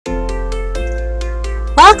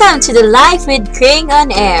Welcome to the Life with Kring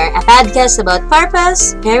on Air, a podcast about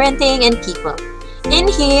purpose, parenting, and people. In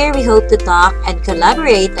here, we hope to talk and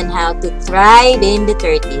collaborate on how to thrive in the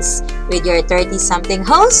 30s with your 30 something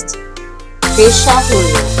host, Trisha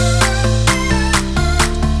Julio.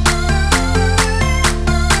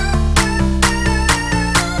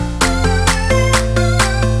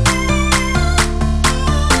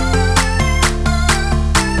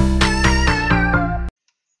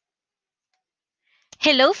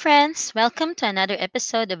 Hello, friends! Welcome to another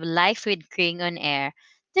episode of Life with Kring on Air.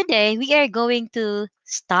 Today, we are going to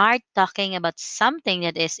start talking about something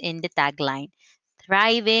that is in the tagline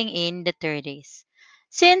thriving in the 30s.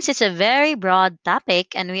 Since it's a very broad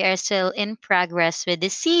topic and we are still in progress with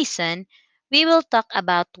this season, we will talk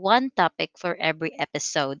about one topic for every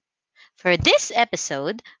episode. For this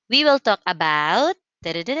episode, we will talk about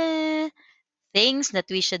things that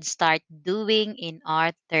we should start doing in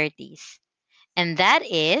our 30s. And that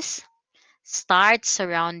is start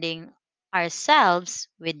surrounding ourselves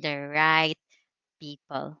with the right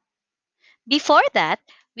people. Before that,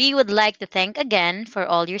 we would like to thank again for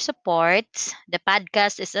all your support. The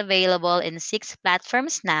podcast is available in 6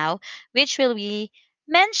 platforms now, which will be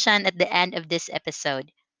mentioned at the end of this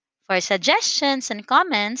episode. For suggestions and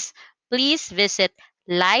comments, please visit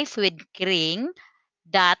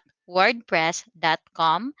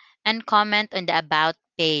lifewithkring.wordpress.com and comment on the About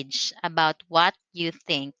page about what you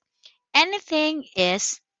think. Anything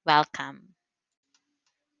is welcome.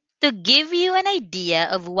 To give you an idea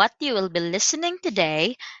of what you will be listening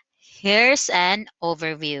today, here's an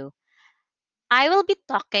overview. I will be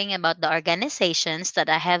talking about the organizations that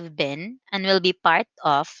I have been and will be part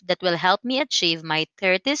of that will help me achieve my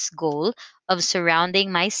 30s goal of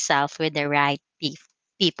surrounding myself with the right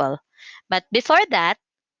people. But before that,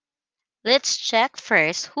 let's check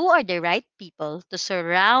first who are the right people to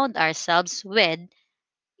surround ourselves with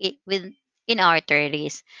in our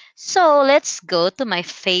 30s. So let's go to my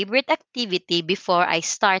favorite activity before I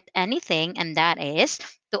start anything, and that is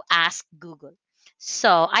to ask Google.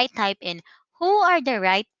 So I type in who are the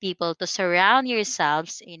right people to surround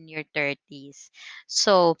yourselves in your 30s.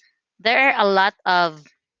 So there are a lot of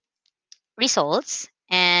results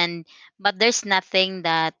and but there's nothing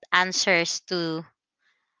that answers to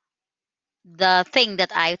the thing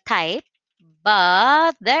that I type,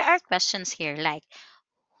 but there are questions here like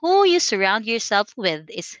who you surround yourself with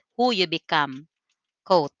is who you become.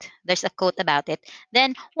 Quote. There's a quote about it.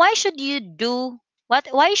 Then why should you do what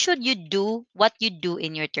you do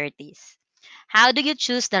in your 30s? How do you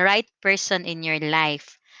choose the right person in your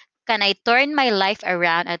life? Can I turn my life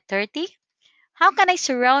around at 30? How can I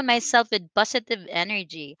surround myself with positive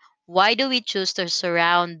energy? Why do we choose to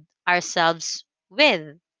surround ourselves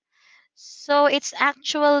with? So it's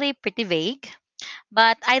actually pretty vague,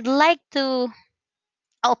 but I'd like to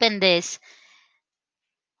open this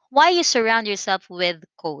why you surround yourself with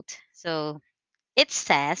quote. So it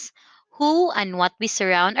says, who and what we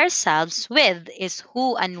surround ourselves with is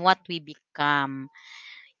who and what we become.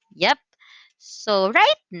 Yep. So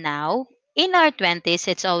right now, in our 20s,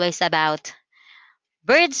 it's always about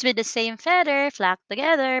birds with the same feather flock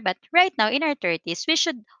together. But right now, in our 30s, we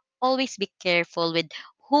should always be careful with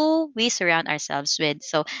who we surround ourselves with.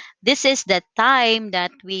 So this is the time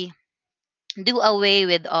that we do away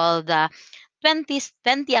with all the 20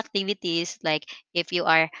 activities like if you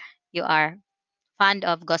are fond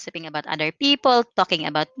of gossiping about other people, talking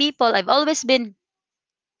about people. I've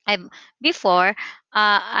before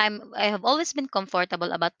I have always been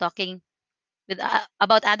comfortable about talking with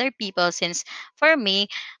about other people since for me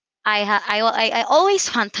I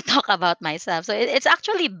always want to talk about myself. So it's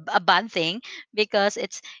actually a bad thing because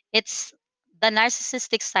it's the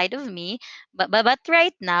narcissistic side of me. But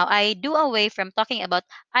right now I do away from talking about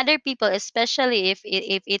other people, especially if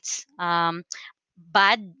it's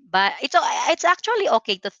bad. But it's actually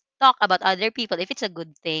okay to talk about other people if it's a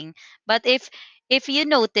good thing. But if you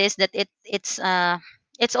notice that it's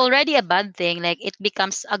already a bad thing, like it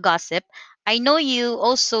becomes a gossip. I know you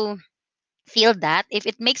also feel that if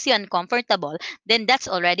it makes you uncomfortable, then that's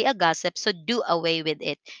already a gossip. So do away with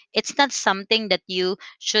it. It's not something that you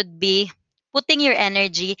should be putting your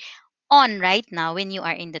energy on right now when you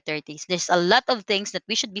are in the 30s. There's a lot of things that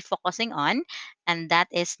we should be focusing on, and that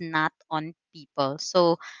is not on people.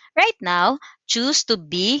 So right now, choose to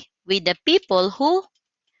be with the people who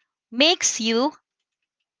makes you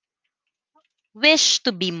wish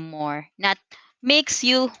to be more, not makes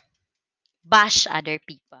you bash other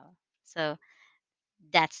people. So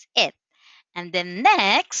that's it. And then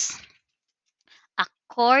next,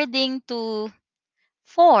 according to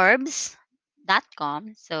Forbes.com,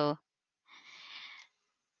 so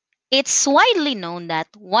It's widely known that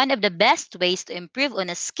one of the best ways to improve on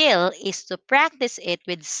a skill is to practice it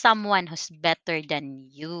with someone who's better than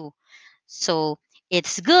you. So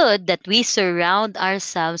it's good that we surround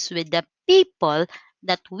ourselves with the people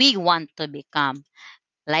that we want to become.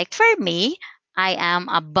 Like for me, I am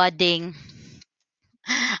a budding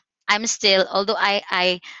I'm still, although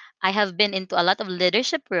I have been into a lot of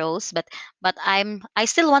leadership roles, but I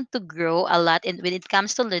still want to grow a lot when it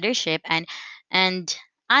comes to leadership. And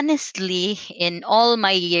honestly, in all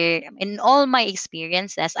my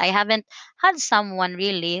experiences, I haven't had someone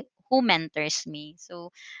really who mentors me.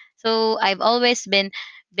 So I've always been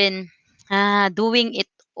doing it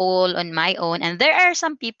all on my own. And there are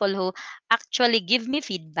some people who actually give me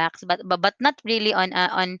feedbacks, but not really on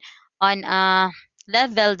a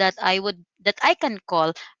level that I can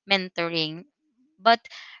call mentoring. But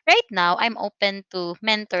right now I'm open to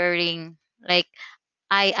mentoring. Like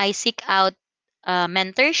I seek out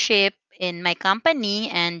mentorship in my company,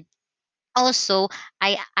 and also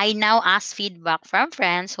I now ask feedback from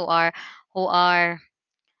friends who are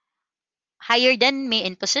higher than me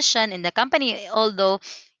in position in the company, although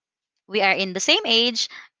we are in the same age,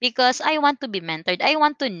 because I want to be mentored. I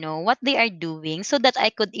want to know what they are doing so that I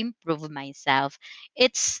could improve myself.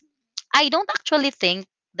 It's I don't actually think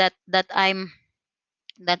that I'm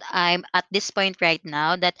at this point right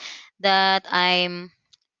now that I'm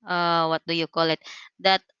what do you call it,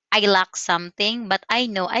 that I lack something, but I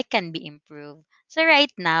know I can be improved. So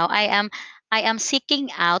right now I am seeking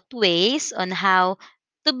out ways on how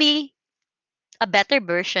to be a better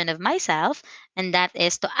version of myself, and that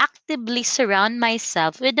is to actively surround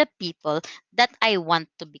myself with the people that I want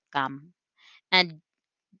to become. And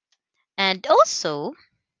and also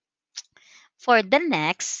for the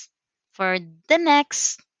next for the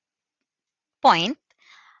next point,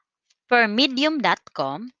 for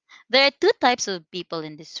medium.com, there are two types of people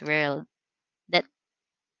in this world: that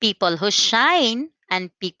people who shine and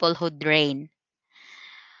people who drain.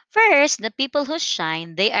 First, the people who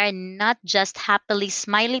shine, they are not just happily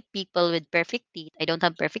smiley people with perfect teeth. I don't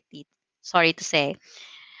have perfect teeth, sorry to say.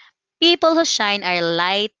 People who shine are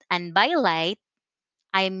light, and by light,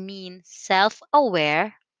 I mean self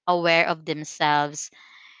aware, aware of themselves,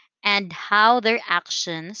 and how their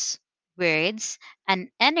actions, words,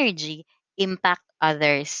 and energy impact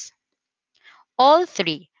others. All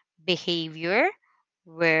three: behavior,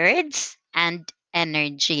 words, and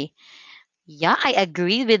energy. Yeah, I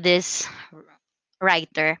agree with this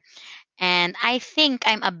writer. And I think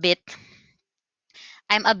I'm a bit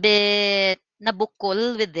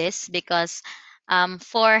nabukol with this because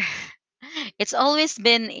for it's always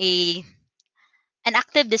been a an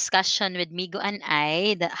active discussion with Migo and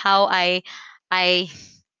I, that how I I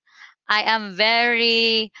am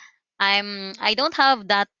very I don't have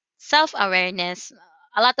that self-awareness,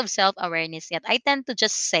 a lot of self-awareness yet. I tend to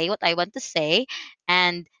just say what I want to say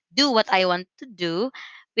and do what I want to do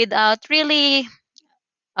without really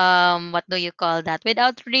what do you call that,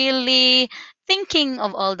 without really thinking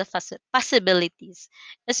of all the possibilities,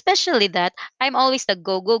 especially that I'm always the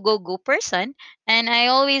go go go go person, and I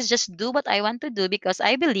always just do what I want to do because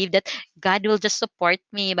I believe that God will just support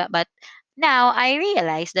me. But now I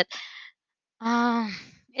realize that um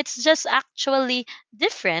it's just actually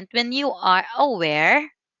different when you are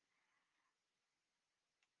aware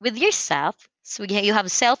with yourself. So you have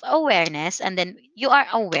self-awareness, and then you are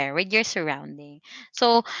aware with your surrounding.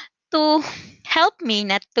 So to help me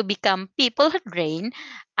not to become people who drain,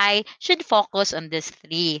 I should focus on these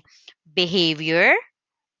three: behavior,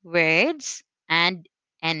 words, and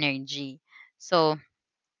energy. So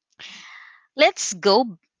let's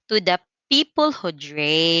go to the people who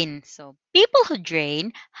drain. So people who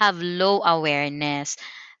drain have low awareness.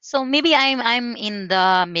 So maybe I'm in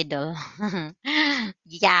the middle.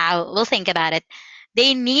 Yeah, we'll think about it.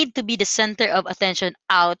 They need to be the center of attention.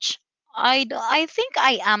 Ouch. I think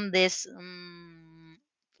I am this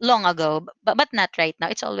long ago, but not right now.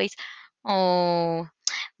 It's always, oh,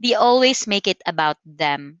 they always make it about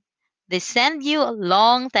them. They send you a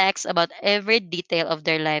long text about every detail of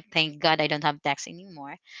their life. Thank God I don't have text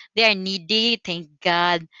anymore. They are needy. Thank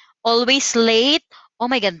God. Always late. Oh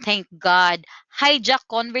my God. Thank God. Hijack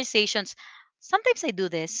conversations. Sometimes I do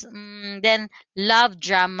this. Then love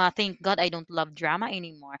drama. Thank God I don't love drama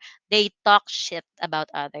anymore. They talk shit about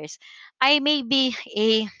others. I may be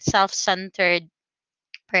a self centered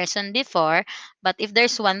person before, but if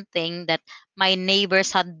there's one thing that my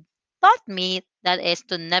neighbors had taught me, that is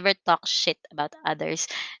to never talk shit about others.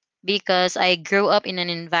 Because I grew up in an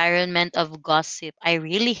environment of gossip. I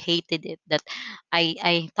really hated it. That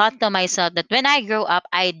I thought to myself that when I grow up,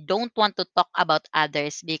 I don't want to talk about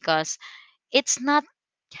others because it's not.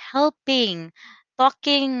 helping,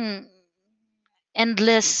 talking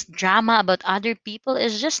endless drama about other people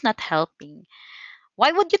is just not helping.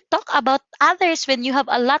 Why would you talk about others when you have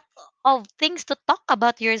a lot of things to talk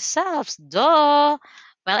about yourselves? Duh.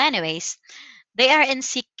 Well, anyways, they are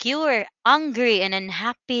insecure, angry, and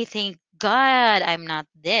unhappy. Thank God I'm not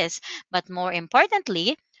this. But more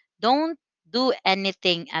importantly, don't do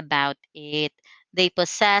anything about it. They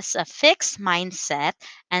possess a fixed mindset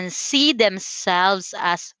and see themselves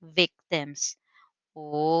as victims.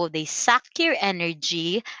 Oh, they suck your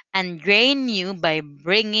energy and drain you by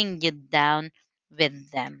bringing you down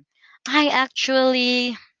with them. I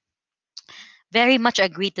actually very much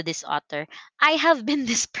agree to this author. I have been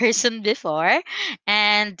this person before,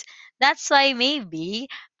 and that's why maybe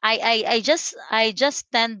I just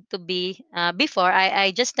tend to be before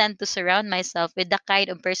I just tend to surround myself with the kind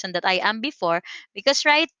of person that I am before, because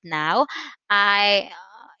right now I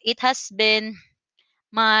it has been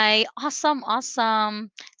my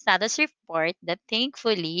awesome status report that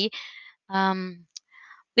thankfully, um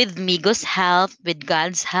with Migo's help, with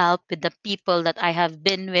God's help, with the people that I have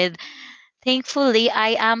been with, thankfully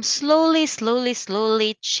I am slowly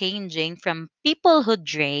changing from people who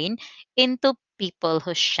drain into people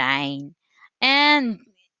who shine. And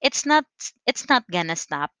it's not gonna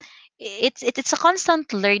stop. It's a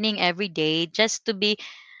constant learning every day, just to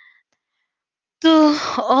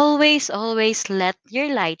always let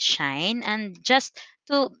your light shine, and just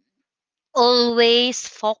to always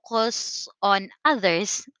focus on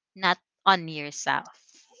others, not on yourself.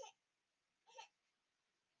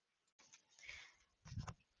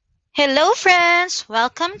 Hello, friends!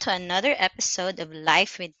 Welcome to another episode of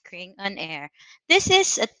Life with Kring on Air. This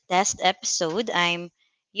is a test episode. I'm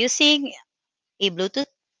using a Bluetooth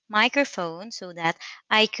microphone so that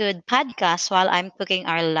I could podcast while I'm cooking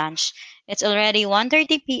our lunch. It's already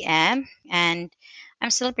 1:30 p.m. and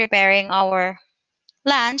I'm still preparing our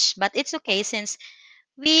lunch, but it's okay since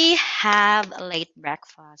we have a late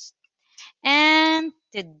breakfast. And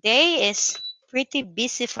today is pretty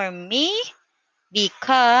busy for me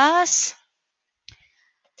because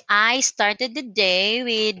I started the day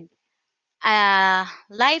with a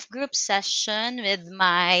life group session with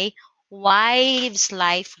my wife's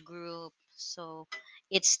life group. So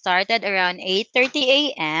it started around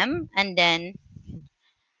 8:30 a.m. and then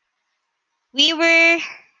we were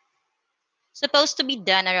supposed to be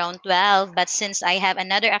done around 12, but since I have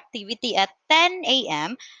another activity at 10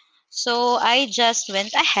 a.m., so I just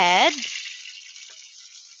went ahead,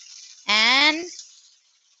 and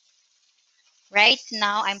right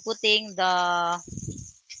now I'm putting the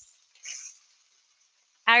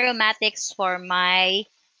aromatics for my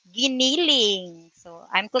giniling. So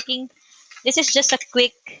I'm cooking. This is just a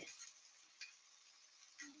quick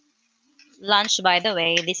lunch, by the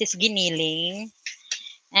way. This is giniling.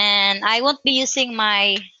 And I won't be using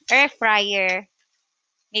my air fryer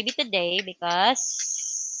maybe today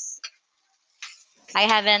because I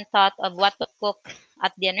haven't thought of what to cook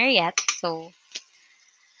at dinner yet. So,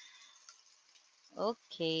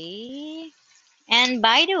 okay. And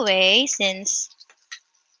by the way, since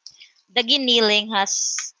the giniling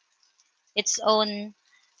has its own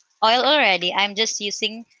oil already, I'm just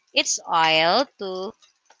using its oil to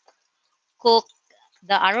cook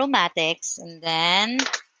the aromatics, and then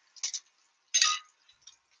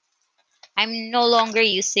I'm no longer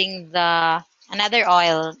using the another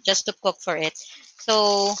oil just to cook for it.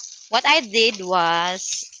 So what I did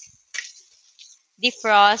was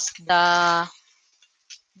defrost the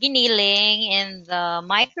giniling in the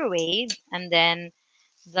microwave, and then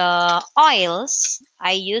the oils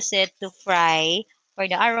I use it to fry for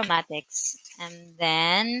the aromatics, and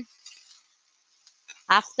then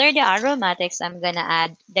after the aromatics I'm gonna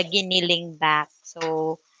add the giniling back.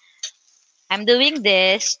 So I'm doing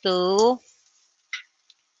this to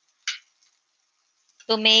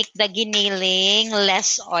make the giniling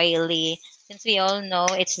less oily. Since we all know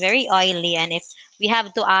it's very oily, and if we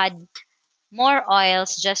have to add more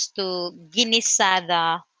oils just to ginisa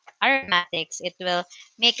the aromatics, it will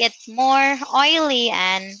make it more oily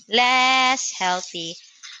and less healthy.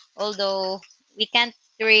 Although we can't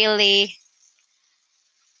really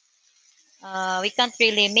we can't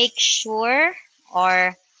really make sure,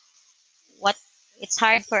 or what, it's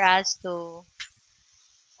hard for us to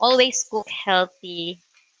always cook healthy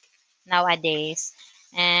nowadays,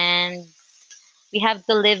 and we have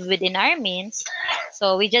to live within our means,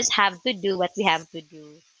 so we just have to do what we have to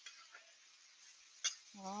do.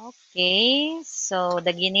 Okay, so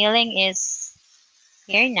the giniling is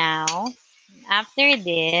here now. After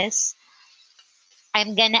this,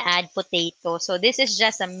 I'm gonna add potato. So this is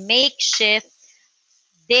just a makeshift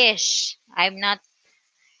dish. I'm not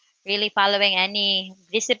really following any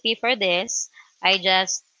recipe for this. I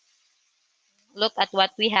just look at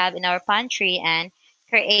what we have in our pantry and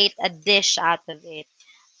create a dish out of it.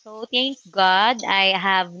 So thank God I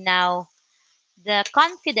have now the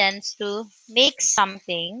confidence to make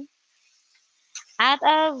something out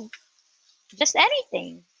of just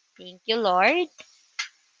anything. Thank you, Lord,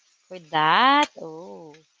 for that.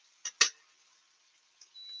 Oh,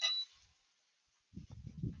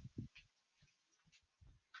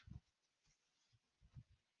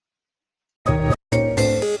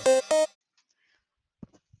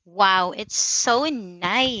 wow, it's so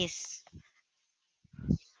nice.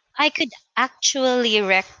 I could actually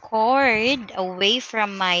record away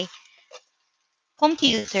from my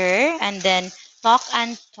computer and then talk,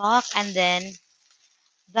 and then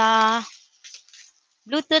the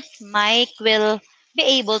Bluetooth mic will be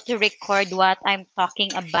able to record what I'm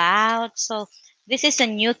talking about. So this is a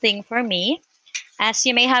new thing for me. As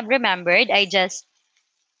you may have remembered, I just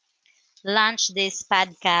launched this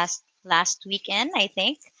podcast last weekend, I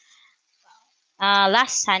think,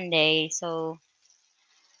 last Sunday. So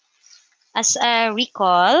as a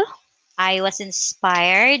recall, I was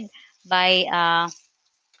inspired by a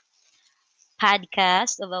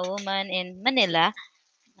podcast of a woman in Manila,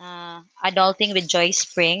 Adulting with Joy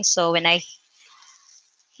Spring. So when I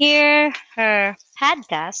hear her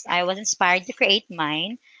podcast, I was inspired to create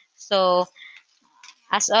mine. So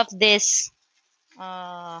as of this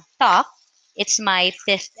talk, it's my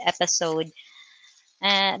fifth episode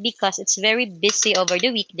because it's very busy over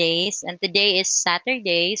the weekdays, and today is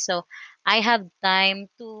Saturday, so I have time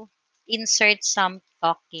to insert some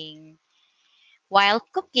talking while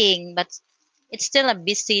cooking, but it's still a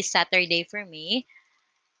busy Saturday for me.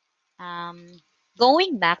 Um,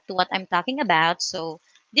 Going back to what I'm talking about, so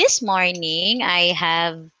this morning I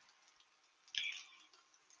have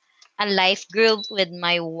a life group with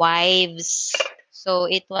my wives. So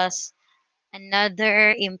it was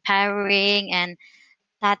another empowering and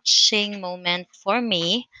touching moment for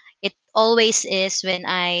me. It always is when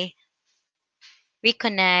I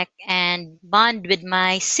reconnect and bond with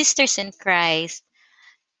my sisters in Christ.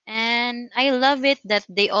 And I love it that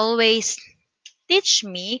they always teach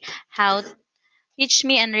me how teach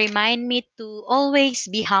me and remind me to always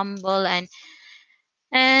be humble and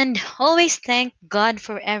always thank God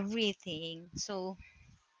for everything. So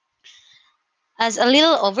as a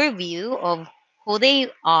little overview of who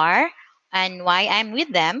they are and why I'm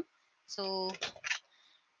with them. So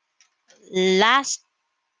last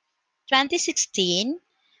 2016,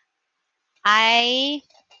 I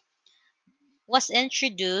was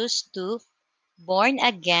introduced to born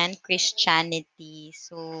again Christianity.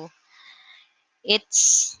 So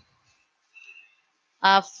it's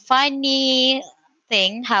a funny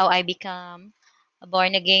thing how I become a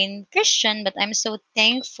born again Christian, but I'm so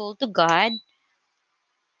thankful to God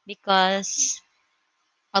because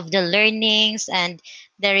of the learnings and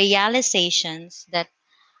the realizations that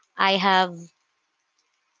I have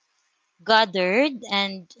gathered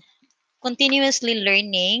and continuously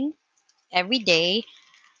learning every day,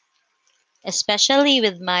 especially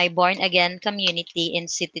with my born again community in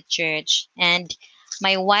City Church. And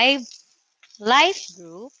my wife life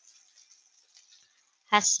group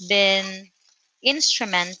has been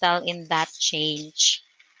instrumental in that change.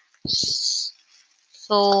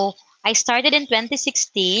 So I started in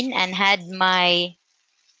 2016 and had my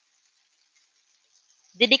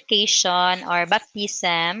dedication or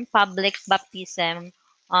baptism, public baptism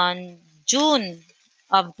on June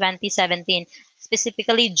of 2017,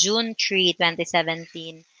 specifically June 3,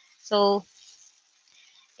 2017. So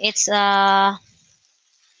it's a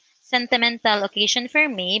sentimental occasion for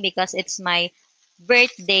me because it's my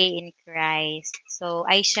birthday in Christ. So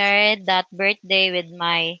I shared that birthday with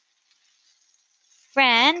my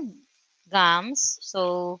friend Gams.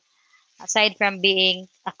 So aside from being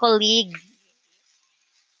a colleague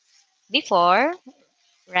before,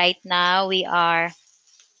 right now we are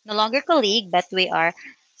no longer colleague, but we are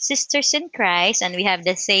sisters in Christ, and we have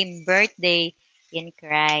the same birthday in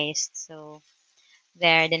Christ. So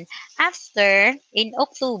there. Then after in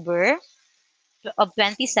October of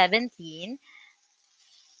 2017,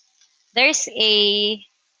 there's a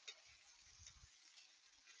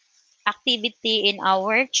activity in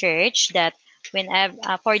our church that whenever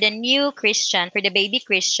for the new Christian, for the baby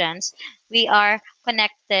Christians, we are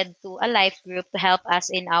connected to a life group to help us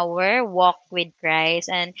in our walk with Christ.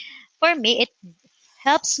 And for me, it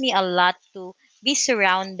helps me a lot to be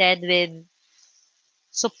surrounded with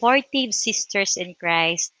supportive sisters in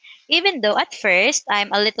Christ. Even though at first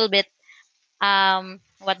I'm a little bit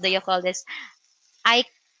what do you call this? I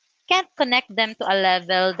can't connect them to a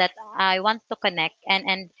level that I want to connect.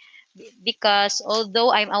 And because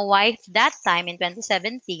although I'm a wife that time in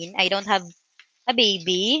 2017, I don't have a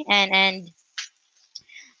baby. And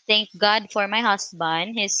thank God for my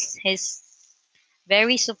husband. He's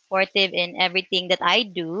very supportive in everything that I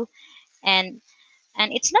do. And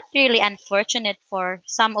and it's not really unfortunate for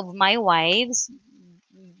some of my wives,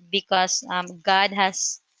 because God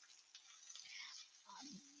has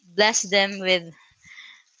blessed them with,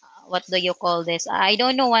 what do you call this? I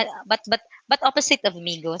don't know what, but opposite of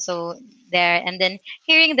Migo. So there, and then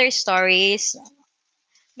hearing their stories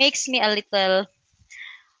makes me a little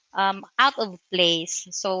out of place.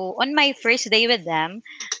 So on my first day with them,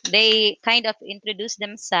 they kind of introduced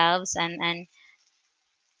themselves and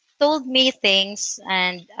told me things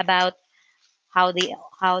and about how they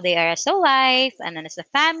are as a wife and then as a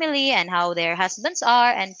family, and how their husbands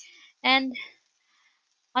are. And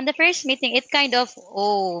on the first meeting, it kind of,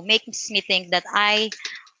 makes me think that I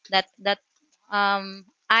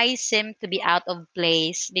seem to be out of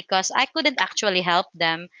place, because I couldn't actually help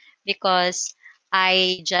them, because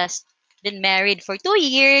I just been married for 2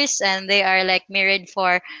 years and they are like married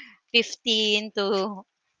for 15 to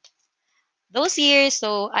those years.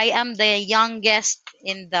 So I was the youngest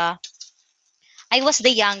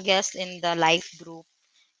in the life group.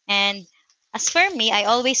 And as for me, I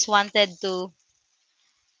always wanted to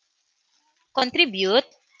contribute.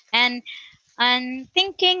 And and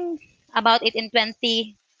thinking about it in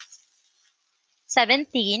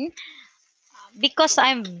 2017, because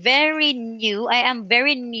I am very new, I'm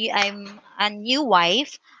a new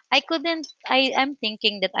wife. I'm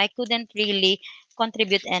thinking that I couldn't really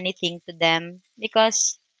contribute anything to them,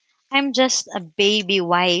 because I'm just a baby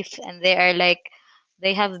wife, and they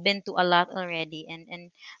have been to a lot already.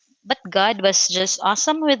 And but God was just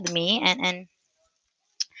awesome with me,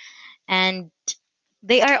 and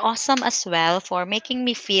they are awesome as well for making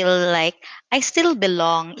me feel like I still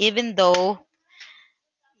belong, even though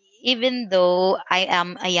I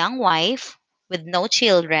am a young wife with no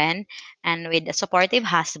children and with a supportive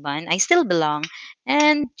husband. I still belong.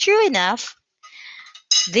 And true enough,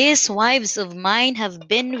 these wives of mine have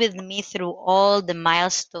been with me through all the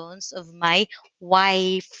milestones of my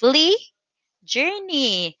wifely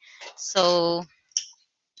journey. So,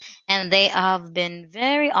 and they have been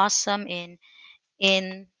very awesome in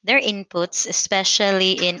their inputs,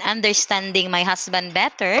 especially in understanding my husband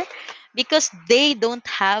better, because they don't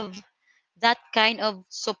have that kind of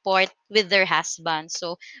support with their husband.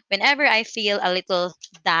 So whenever I feel a little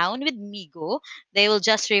down with Migo, they will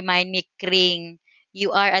just remind me, Kring,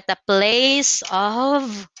 you are at a place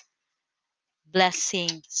of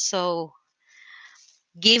blessing. So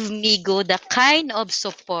give Migo the kind of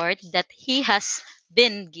support that he has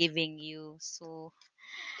been giving you. So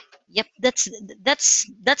yep, that's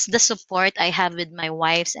the support I have with my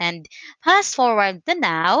wives. And fast forward to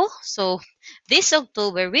now. So this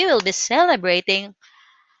October we will be celebrating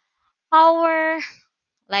our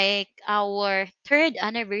our third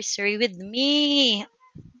anniversary with me.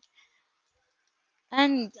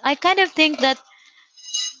 And I kind of think that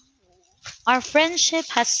our friendship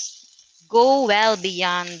has go well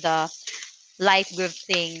beyond the life group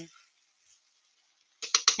thing.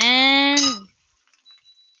 And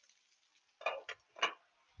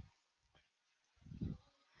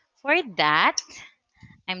for that,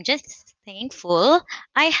 I'm just thankful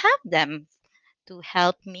I have them to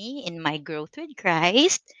help me in my growth with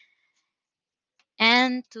Christ,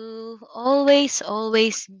 and to always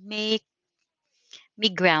make me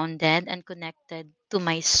grounded and connected to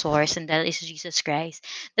my source, and that is Jesus Christ.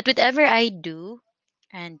 That whatever I do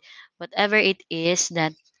and whatever it is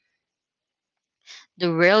that the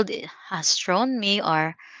world has thrown me,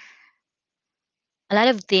 or a lot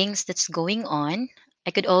of things that's going on,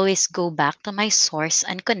 I could always go back to my source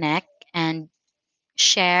and connect and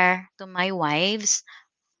share to my wives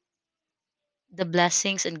the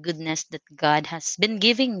blessings and goodness that God has been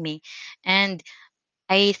giving me. And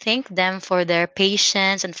I thank them for their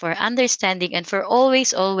patience and for understanding and for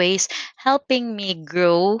always helping me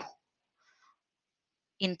grow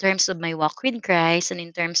in terms of my walk with Christ, and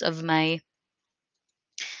in terms of my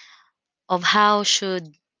of how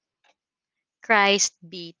should Christ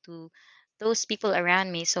be to those people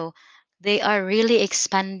around me. So they are really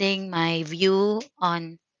expanding my view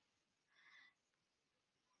on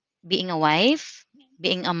being a wife,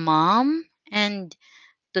 being a mom, and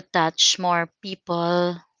to touch more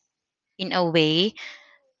people in a way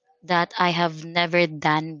that I have never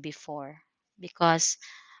done before. Because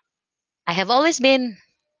I have always been,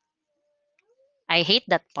 I hate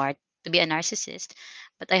that part, to be a narcissist,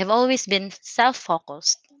 but I have always been self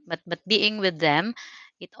focused. But being with them,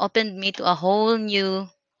 It opened me to a whole new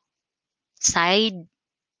side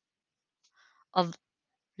of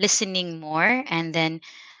listening more, and then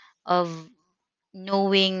of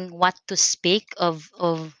knowing what to speak of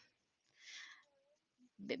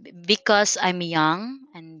because I'm young,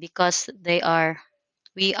 and because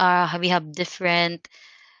we have different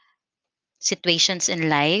situations in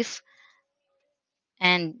life,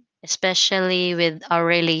 and especially with our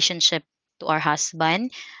relationship to our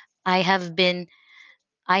husband. I have been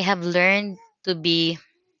i have learned to be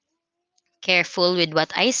careful with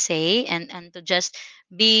what I say, and to just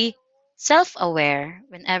be self-aware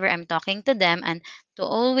whenever I'm talking to them, and to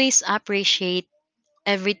always appreciate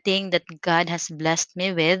everything that God has blessed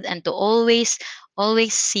me with, and to always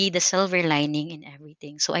see the silver lining in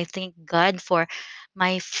everything. So I thank God for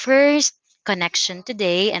my first connection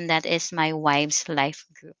today, and that is my wife's life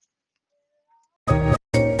group.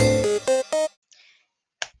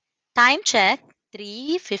 Time check,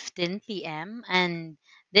 3:15 p.m., and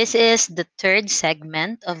this is the third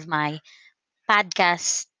segment of my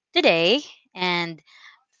podcast today. And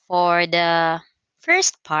for the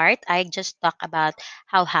first part, I just talked about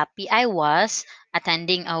how happy I was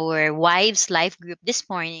attending our wives life group this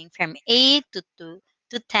morning from 8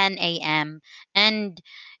 to 10 a.m. And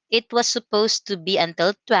it was supposed to be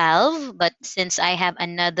until 12, but since I have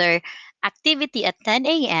another activity at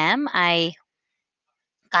 10 a.m., I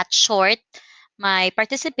cut short my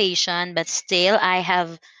participation, but still I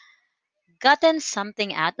have gotten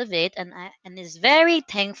something out of it, and is very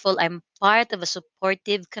thankful I'm part of a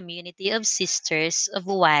supportive community of sisters, of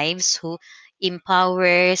wives who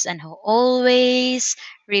empowers and who always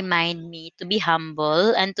remind me to be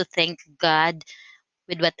humble and to thank God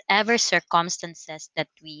with whatever circumstances that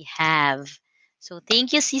we have. So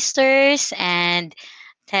thank you, sisters, and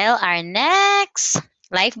till our next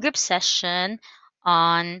life group session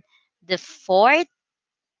on the fourth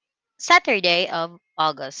Saturday of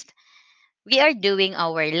August. We are doing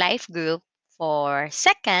our life group for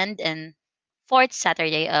second and fourth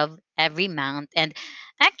Saturday of every month. And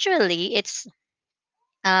actually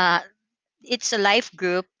uh it's a life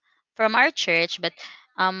group from our church, but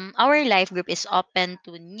our life group is open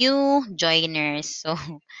to new joiners. So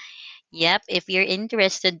yep, if you're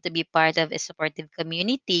interested to be part of a supportive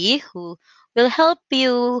community who will help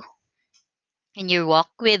you in your walk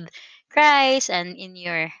with Christ and in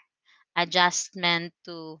your adjustment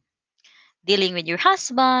to dealing with your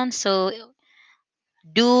husband. So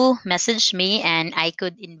do message me and I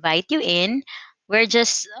could invite you in. We're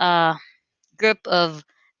just a group of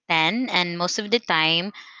 10, and most of the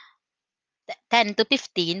time 10 to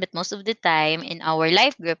 15, but most of the time in our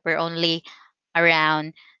life group we're only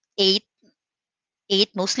around 8,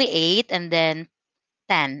 8, mostly 8, and then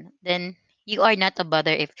 10. Then you are not a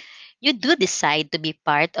bother if you do decide to be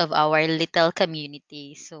part of our little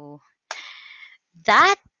community. So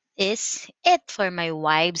that is it for my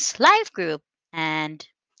wife's life group. And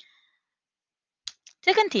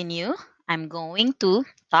to continue, I'm going to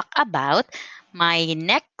talk about my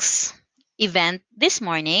next event this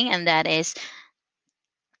morning, and that is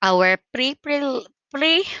our pre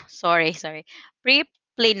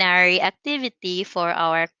plenary activity for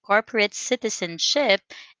our corporate citizenship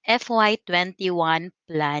FY21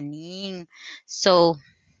 planning. So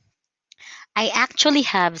I actually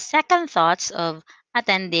have second thoughts of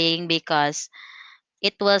attending because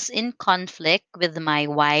it was in conflict with my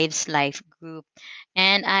wife's life group,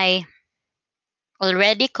 and I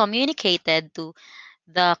already communicated to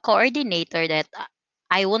the coordinator that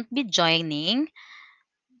I won't be joining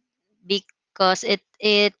because it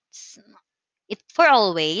for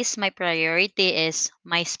always my priority is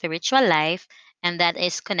my spiritual life, and that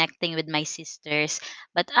is connecting with my sisters.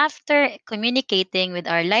 But after communicating with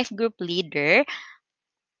our life group leader,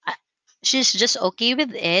 uh, she's just okay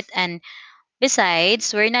with it. And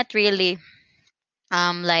besides, like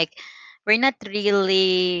we're not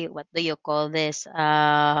really, what do you call this,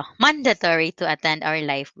 mandatory to attend our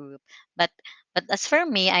life group. But as for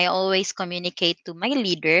me, I always communicate to my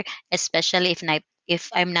leader, especially if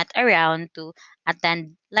I'm not around to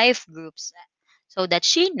attend life groups, so that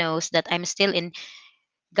she knows that I'm still in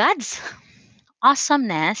God's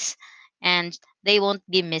awesomeness, and they won't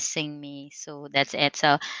be missing me. So that's it.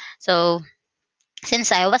 So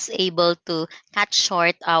since I was able to cut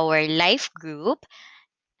short our life group,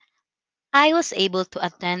 I was able to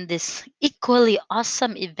attend this equally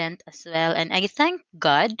awesome event as well. And I thank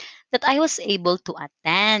God that I was able to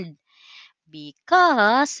attend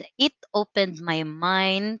because it opened my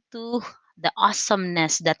mind to the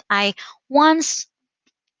awesomeness that I once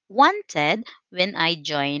wanted when I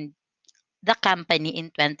joined the company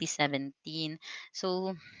in 2017.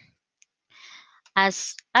 So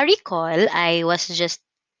As I recall, I was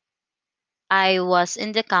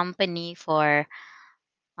in the company for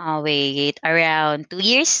wait, around 2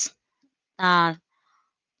 years. Uh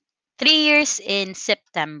 3 years in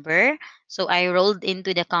September. So I rolled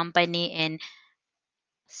into the company in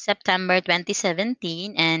September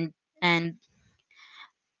 2017, and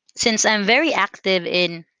since I'm very active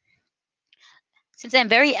in since I'm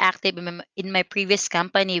very active in my previous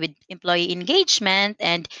company with employee engagement,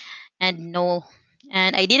 and no,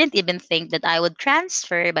 and I didn't even think that I would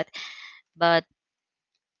transfer, but but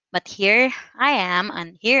here I am,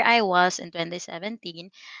 and here I was in 2017.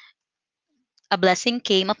 A blessing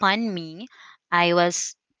came upon me. I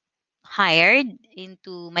was hired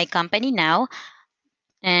into my company now,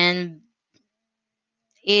 and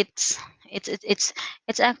it's it's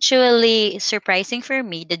it's actually surprising for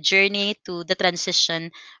me. The journey to the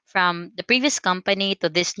transition from the previous company to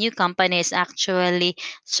this new company is actually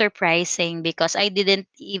surprising, because I didn't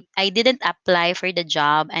apply for the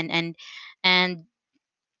job, and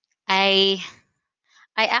I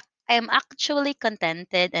I am actually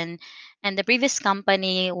contented, and the previous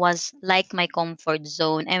company was like my comfort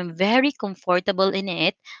zone. I'm very comfortable in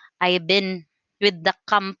it. I've been with the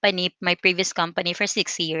company, my previous company, for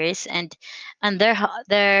 6 years, and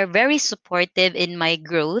they're very supportive in my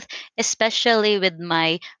growth, especially with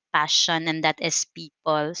my passion, and that is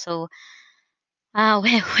people. So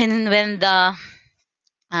when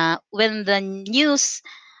the news,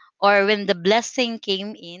 or when the blessing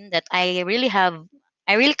came in, that I really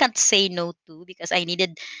can't say no to, because I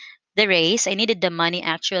needed the raise, I needed the money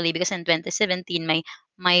actually, because in 2017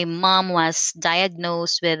 my mom was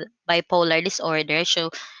diagnosed with bipolar disorder.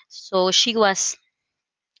 So she was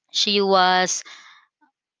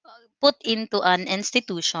put into an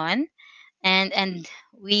institution, and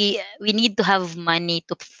we need to have money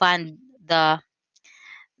to fund the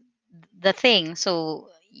thing. So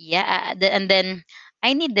yeah, and then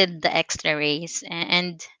I needed the extra raise,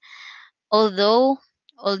 and although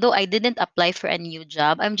although I didn't apply for a new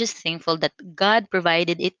job, I'm just thankful that God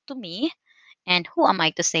provided it to me, and who am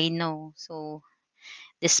I to say no? So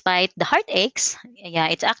despite the heartaches, yeah,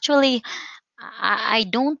 it's actually I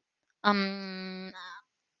don't um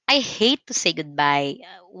I hate to say goodbye.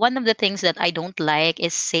 One of the things that I don't like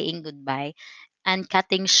is saying goodbye, and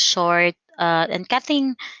cutting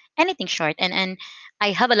anything short, and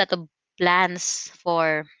I have a lot of plans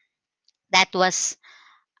for that. Was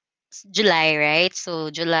July, right? So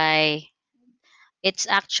July, it's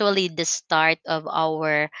actually the start of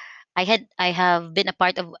our I have been a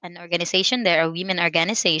part of an organization there, a women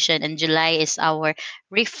organization, and July is our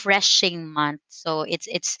refreshing month. So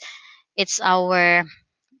it's our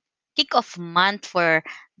kickoff month for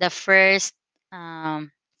the first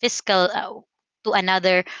fiscal to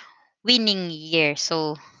another winning year.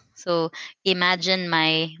 So imagine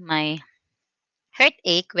my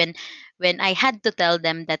heartache when I had to tell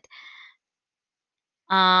them that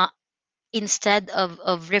uh instead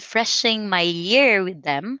of refreshing my year with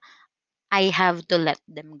them, I have to let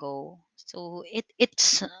them go. So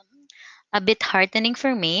it's a bit heartening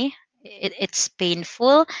for me. It's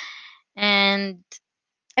painful, and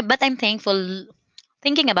but I'm thankful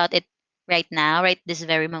thinking about it right now, right this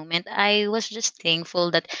very moment. I was just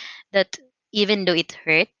thankful that even though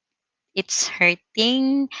it's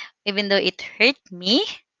hurting, even though it hurt me,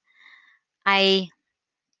 I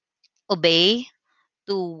obey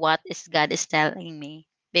to what is God is telling me,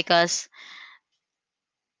 because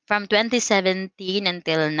from 2017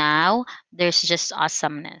 until now, there's just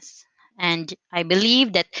awesomeness. And I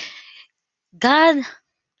believe that God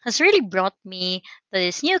has really brought me to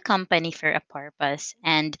this new company for a purpose.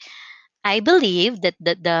 And I believe that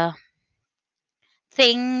the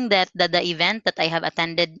thing that the event that I have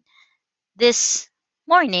attended this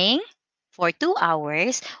morning for 2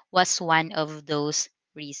 hours was one of those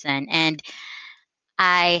reasons. And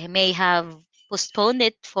I may have postponed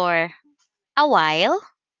it for a while,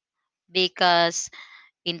 because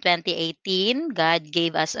in 2018, God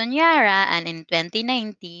gave us Onyara, and in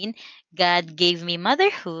 2019, God gave me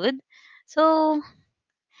motherhood. So,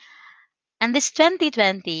 and this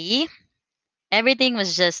 2020, everything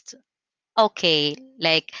was just okay.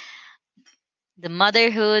 Like, the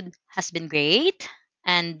motherhood has been great,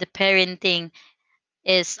 and the parenting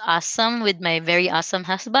is awesome with my very awesome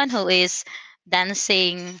husband, who is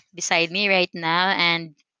dancing beside me right now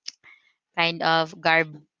and kind of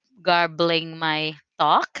garbling my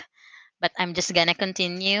talk. But I'm just gonna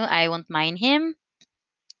continue. I won't mind him.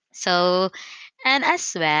 So, and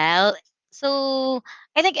as well, so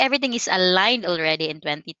I think everything is aligned already in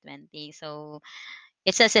 2020. So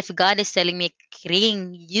It's as if God is telling me,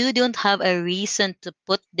 Kring, you don't have a reason to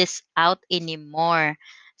put this out anymore.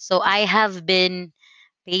 So I have been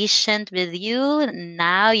patient with you.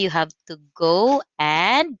 Now you have to go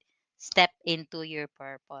and step into your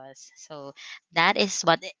purpose. So that is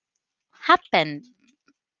what happened.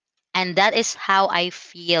 And that is how I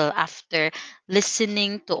feel after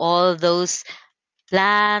listening to all those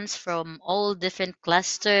plans from all different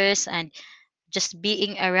clusters and just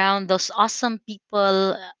being around those awesome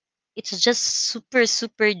people. It's just super,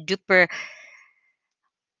 super duper,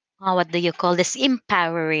 what do you call this,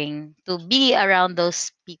 empowering to be around those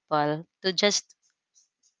people, to just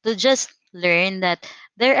learn that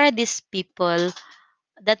there are these people,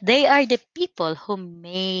 that they are the people who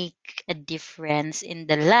make a difference in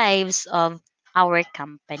the lives of our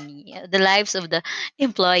company, the lives of the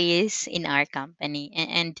employees in our company.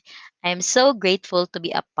 And I'm so grateful to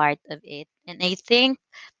be a part of it. And I think,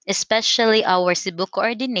 especially our Cebu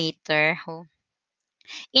coordinator, who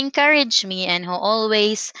encouraged me and who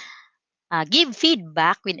always give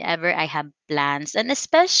feedback whenever I have plans. And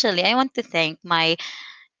especially, I want to thank my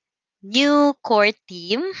new core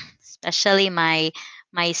team, especially my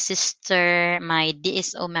sister, my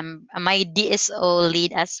DSO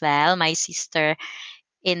lead as well, my sister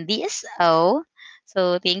in DSO.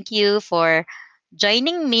 So thank you for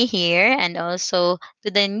joining me here, and also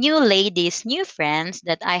to the new ladies, new friends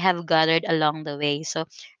that I have gathered along the way. So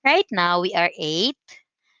right now we are eight.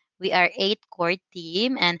 We are eight core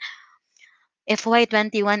team, and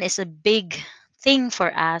FY21 is a big thing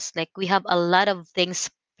for us. Like, we have a lot of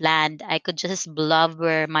things planned. I could just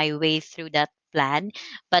blubber my way through that plan,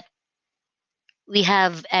 but we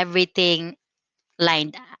have everything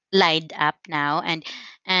lined lined up now.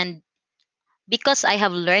 And because I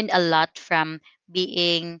have learned a lot from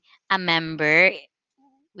being a member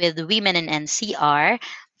with women in NCR,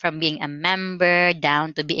 from being a member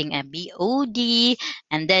down to being a BOD,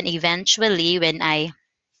 and then eventually when I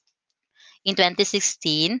in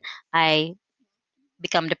 2016 I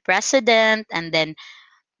become the president, and then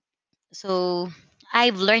so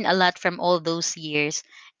I've learned a lot from all those years.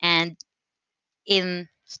 And in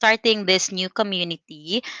starting this new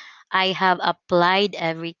community, I have applied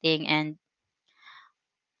everything, and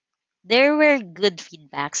there were good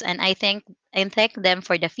feedbacks, and I thank them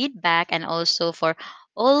for the feedback, and also for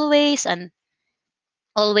always and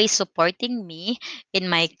always supporting me in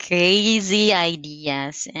my crazy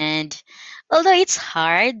ideas. And although it's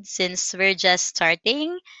hard since we're just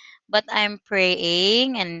starting, but I'm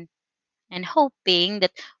praying and hoping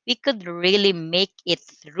that we could really make it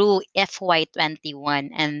through FY21,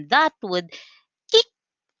 and that would kick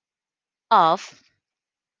off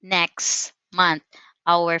next month.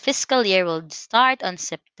 Our fiscal year will start on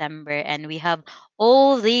September, and we have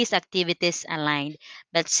all these activities aligned.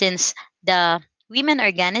 But since the women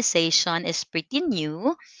organization is pretty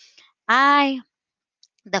new, I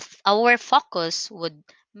our focus would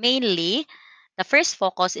mainly the first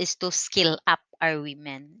focus is to skill up our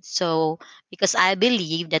women. So because I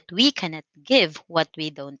believe that we cannot give what we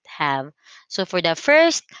don't have. So for the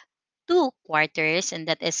first 2 quarters, and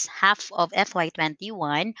that is half of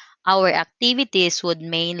FY21, our activities would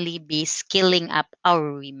mainly be skilling up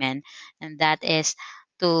our women. And that is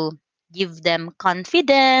to give them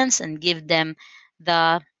confidence and give them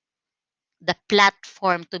the the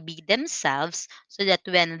platform to be themselves, so that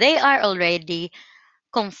when they are already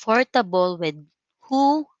comfortable with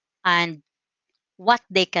who and what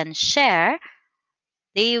they can share,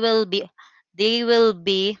 they will be they will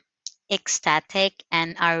be ecstatic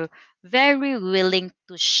and are very willing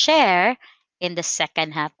to share in the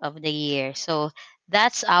second half of the year. So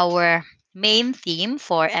that's our main theme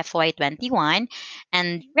for FY21.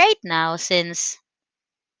 And right now, since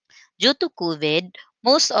due to COVID,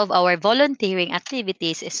 most of our volunteering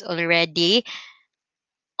activities is already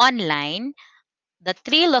online. The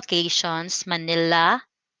 3 locations, Manila,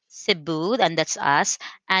 Cebu, and that's us,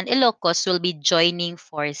 and Ilocos, will be joining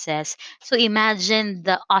forces. So imagine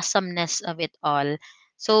the awesomeness of it all.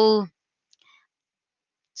 So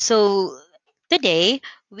so today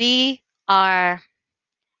we are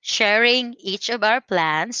sharing each of our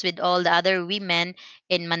plans with all the other women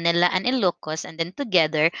in Manila and Ilocos, and then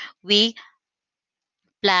together we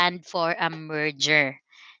planned for a merger.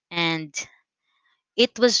 And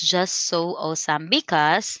it was just so awesome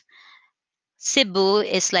because Cebu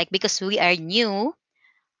is like, because we are new,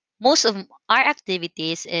 most of our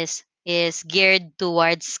activities is geared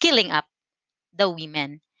towards skilling up the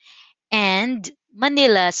women. And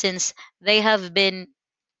Manila, since they have been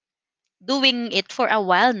doing it for a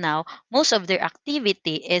while now, most of their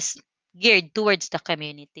activity is geared towards the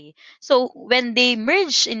community. So when they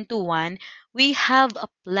merge into one, we have a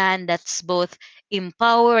plan that's both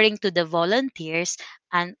empowering to the volunteers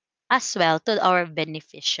and as well to our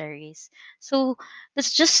beneficiaries. So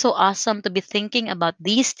that's just so awesome to be thinking about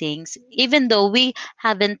these things, even though we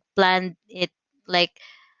haven't planned it like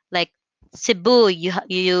like Cebu,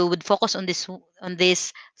 you would focus on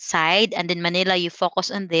this side, and then Manila you focus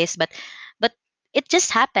on this, but it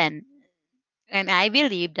just happened. And I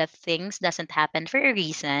believe that things doesn't happen for a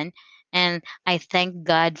reason, and I thank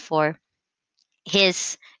God for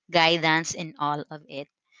his guidance in all of it.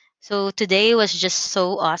 So today was just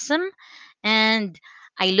so awesome, and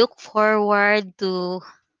I look forward to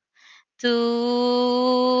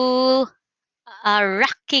a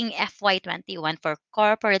rocking FY21 for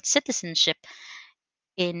corporate citizenship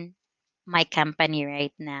in my company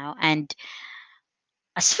right now. And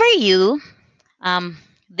as for you,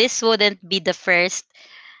 this wouldn't be the first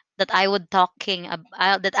that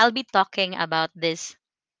that I'll be talking about this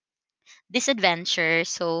adventure.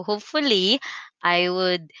 So hopefully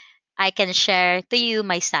I can share to you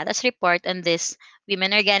my status report on this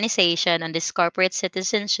women organization, on this corporate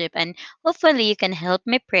citizenship, and hopefully you can help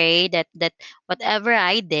me pray that whatever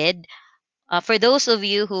I did, for those of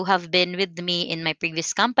you who have been with me in my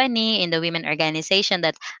previous company in the women organization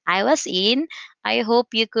that I was in, I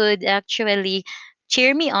hope you could actually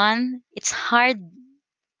cheer me on. It's harder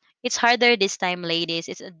this time, ladies.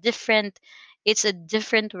 It's a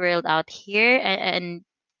different world out here, and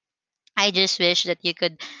I just wish that you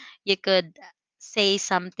could say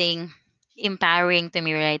something empowering to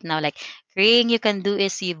me right now, like, Ring, you can do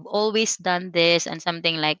this, you've always done this, and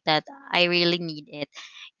something like that. I really need it.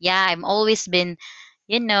 Yeah, I'm always been,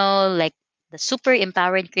 like the super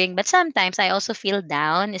empowered Ring, but sometimes I also feel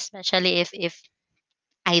down, especially if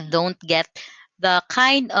I don't get the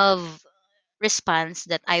kind of response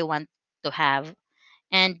that I want to have.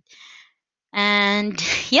 And and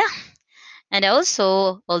yeah, and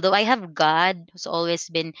also, although I have God who's always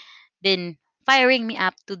been firing me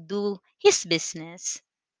up to do his business,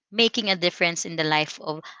 making a difference in the life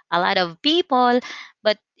of a lot of people,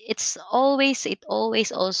 but it always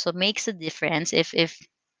also makes a difference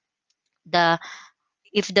the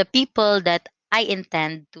if the people that I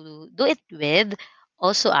intend to do it with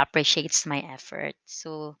also appreciates my effort.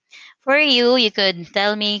 So for you, you could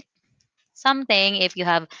tell me something if you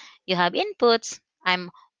have inputs.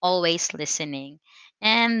 I'm always listening.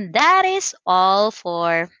 And that is all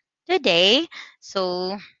for today.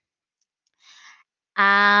 So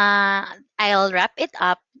I'll wrap it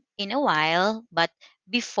up in a while, but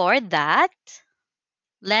before that,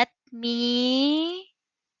 let me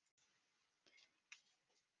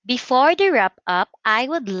before the wrap up, I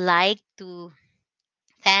would like to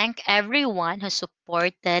thank everyone who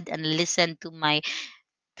supported and listened to my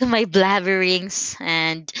blabberings,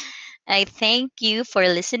 and I thank you for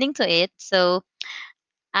listening to it. So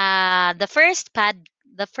the first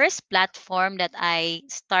platform that I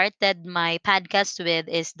started my podcast with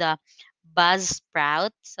is the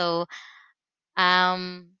Buzzsprout. So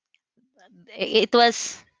um it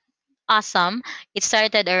was awesome. It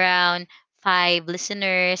started around 5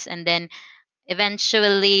 listeners, and then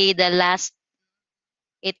eventually the last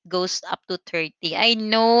it goes up to 30. I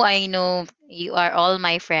know you are all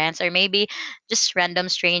my friends, or maybe just random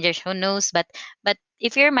strangers, who knows, but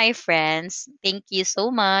if you're my friends, thank you so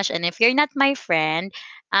much. And if you're not my friend,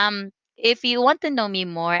 if you want to know me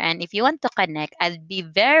more and if you want to connect, I'd be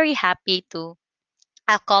very happy to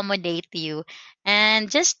accommodate you, and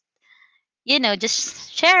just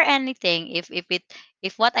share anything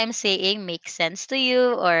if what I'm saying makes sense to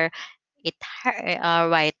you, or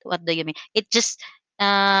right, what do you mean? It just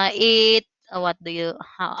it what do you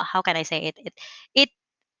how can I say it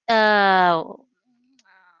uh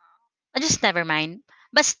just never mind.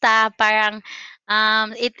 Basta parang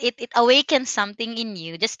it awakens something in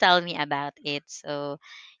you. Just tell me about it. So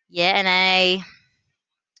yeah, and I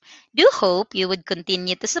do hope you would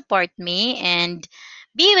continue to support me and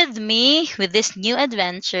be with me with this new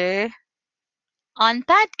adventure on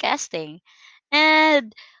podcasting.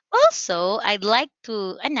 And also, I'd like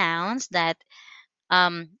to announce that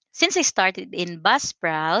since I started in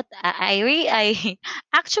Buzzsprout, I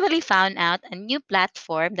actually found out a new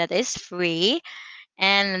platform that is free,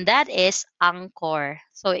 and that is Anchor.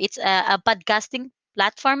 So it's a podcasting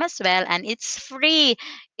platform as well, and it's free.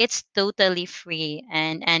 It's totally free,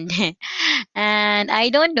 and and I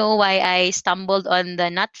don't know why I stumbled on the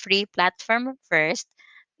not free platform first.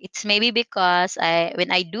 It's maybe because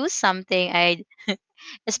when I do something,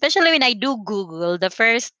 especially when I do Google, the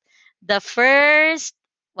first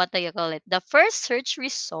what do you call it? The first search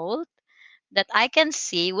result that I can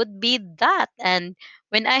see would be that. And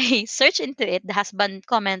when I search into it, the husband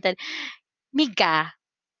commented, Miga.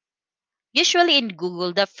 Usually in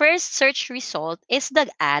Google, the first search result is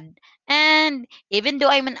the ad. And even though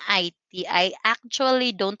I'm an IT, I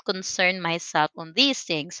actually don't concern myself on these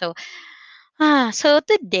things. So, so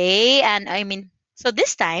today, and I mean, so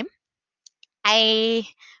this time, I,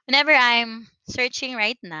 whenever I'm searching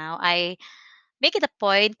right now, I make it a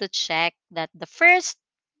point to check that the first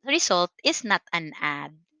result is not an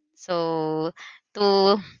ad. So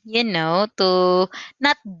to to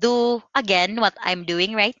not do again what I'm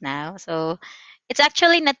doing right now. So it's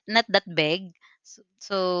actually not that big.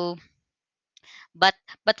 So but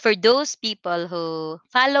for those people who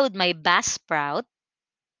followed my Bass Sprout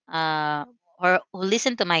uh or who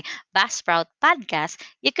listen to my Bass Sprout podcast,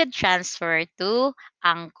 you could transfer to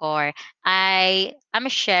Anchor. I am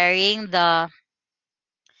sharing the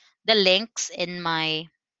links in my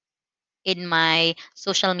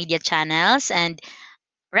social media channels. And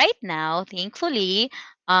right now, thankfully,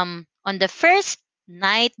 on the first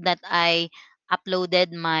night that I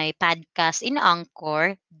uploaded my podcast in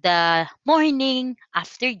Anchor, the morning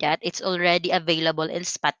after that, it's already available in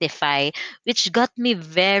Spotify, which got me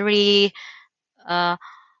very uh,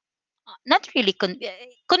 not really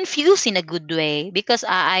confused in a good way, because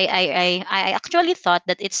I actually thought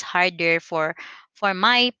that it's harder for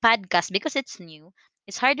my podcast because it's new.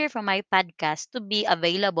 It's harder for my podcast to be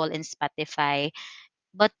available in Spotify,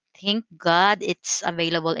 but thank God it's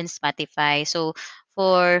available in Spotify. So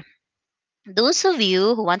for those of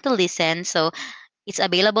you who want to listen, so it's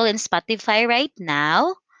available in Spotify right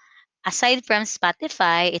now. Aside from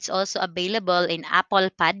Spotify, it's also available in Apple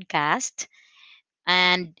Podcast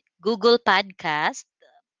and Google Podcast,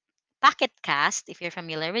 Pocket Cast, if you're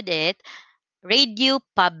familiar with it, Radio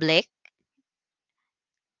Public,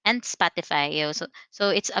 and Spotify. So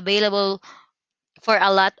it's available for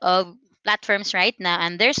a lot of platforms right now,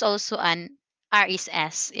 and there's also an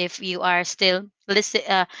RSS if you are still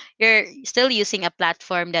you're still using a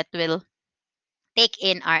platform that will take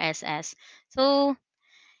in RSS. So,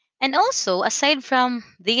 and also aside from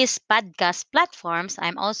these podcast platforms,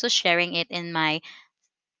 I'm also sharing it in my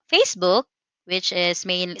Facebook, which is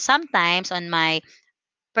mainly sometimes on my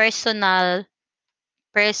personal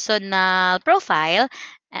profile,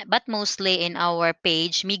 but mostly in our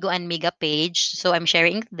page, Migo and Miga page. So I'm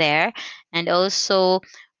sharing it there. And also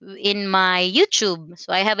in my YouTube.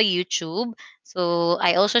 So I have a YouTube. So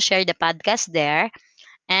I also share the podcast there.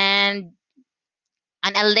 And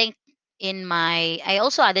a link in my, I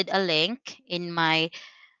also added a link in my,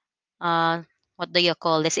 uh, what do you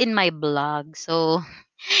call this? In my blog. So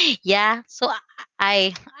yeah, so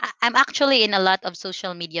I'm actually in a lot of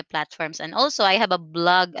social media platforms, and also I have a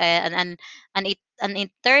blog, an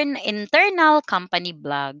internal company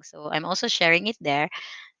blog. So I'm also sharing it there.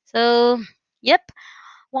 So yep.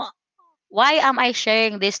 Wh- Why am I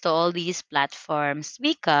sharing this to all these platforms?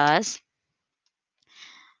 Because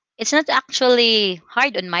it's not actually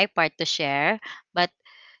hard on my part to share, but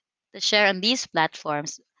to share on these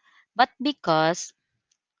platforms, but because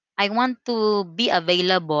I want to be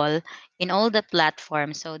available in all the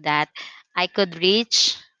platforms so that I could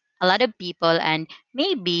reach a lot of people, and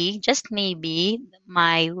maybe, just maybe,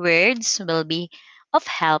 my words will be of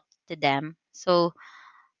help to them. So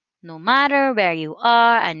no matter where you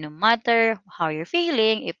are and no matter how you're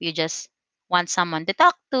feeling, if you just want someone to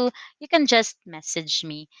talk to, you can just message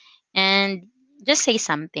me and just say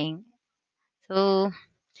something. So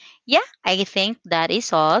yeah, I think that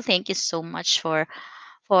is all. Thank you so much for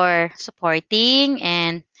supporting.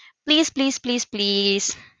 And please, please, please,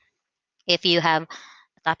 please, if you have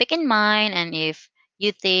a topic in mind and if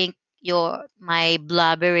you think your my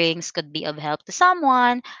blubberings could be of help to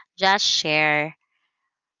someone, just share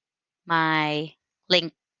my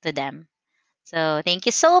link to them. So thank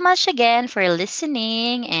you so much again for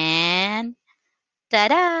listening, and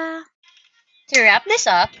ta-da! To wrap this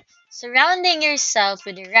up, surrounding yourself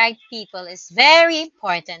with the right people is very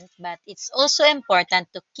important, but it's also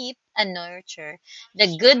important to keep and nurture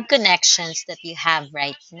the good connections that you have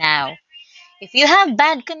right now. If you have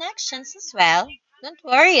bad connections as well, don't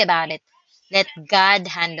worry about it. Let God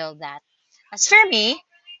handle that. As for me,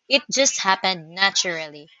 it just happened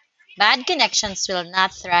naturally. Bad connections will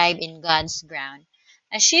not thrive in God's ground.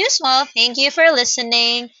 As usual, thank you for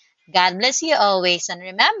listening. God bless you always. And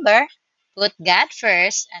remember, put God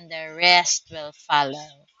first and the rest will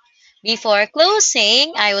follow. Before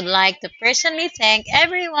closing, I would like to personally thank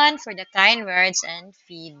everyone for the kind words and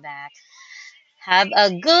feedback. Have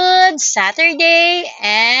a good Saturday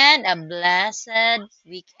and a blessed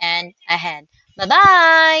weekend ahead. Bye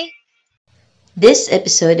bye! This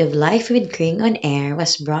episode of Life with Kring on Air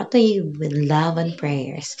was brought to you with love and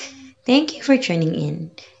prayers. Thank you for tuning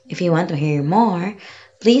in. If you want to hear more,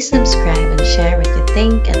 please subscribe and share what you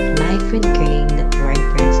think at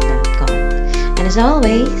lifewithgraying.wordpress.com. And as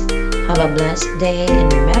always, have a blessed day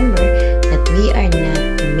and remember that we are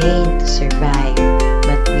not made to survive,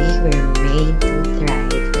 but we were made to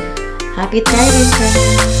thrive. Happy thriving,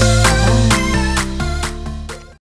 friends!